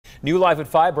New Life at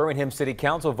 5, Birmingham City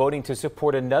Council voting to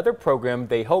support another program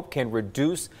they hope can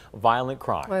reduce violent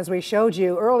crime. As we showed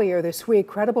you earlier this week,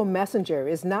 Credible Messenger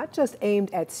is not just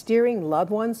aimed at steering loved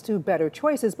ones to better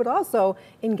choices, but also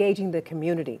engaging the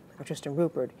community. Tristan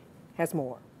Rupert has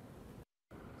more.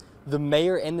 The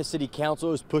mayor and the city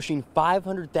council is pushing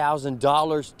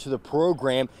 $500,000 to the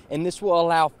program, and this will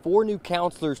allow 4 new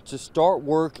counselors to start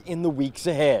work in the weeks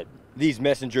ahead. These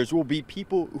messengers will be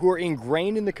people who are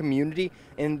ingrained in the community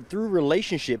and through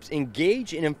relationships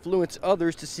engage and influence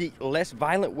others to seek less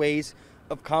violent ways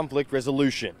of conflict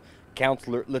resolution.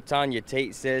 Counselor Latanya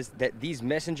Tate says that these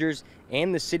messengers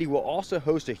and the city will also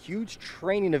host a huge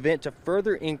training event to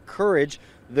further encourage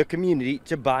the community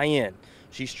to buy in.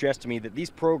 She stressed to me that these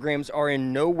programs are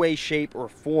in no way, shape, or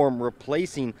form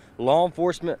replacing law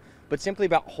enforcement, but simply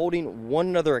about holding one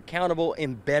another accountable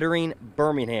and bettering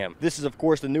Birmingham. This is, of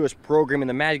course, the newest program in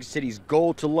the Magic City's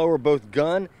goal to lower both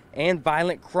gun and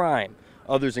violent crime.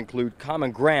 Others include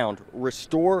Common Ground,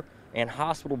 Restore, and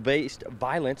hospital-based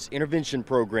violence intervention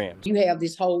programs. You have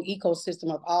this whole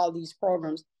ecosystem of all these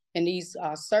programs and these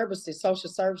services, social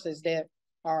services that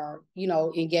are,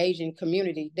 engaging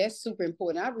community. That's super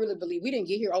important. I really believe we didn't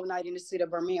get here overnight in the city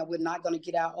of Birmingham. We're not going to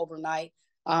get out overnight.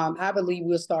 I believe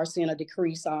we'll start seeing a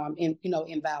decrease in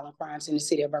violent crimes in the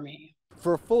city of Birmingham.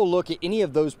 For a full look at any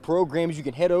of those programs, you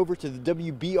can head over to the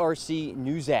WBRC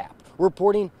News app.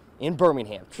 Reporting in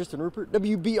Birmingham, Tristan Rupert,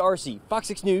 WBRC, Fox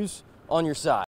 6 News, on your side.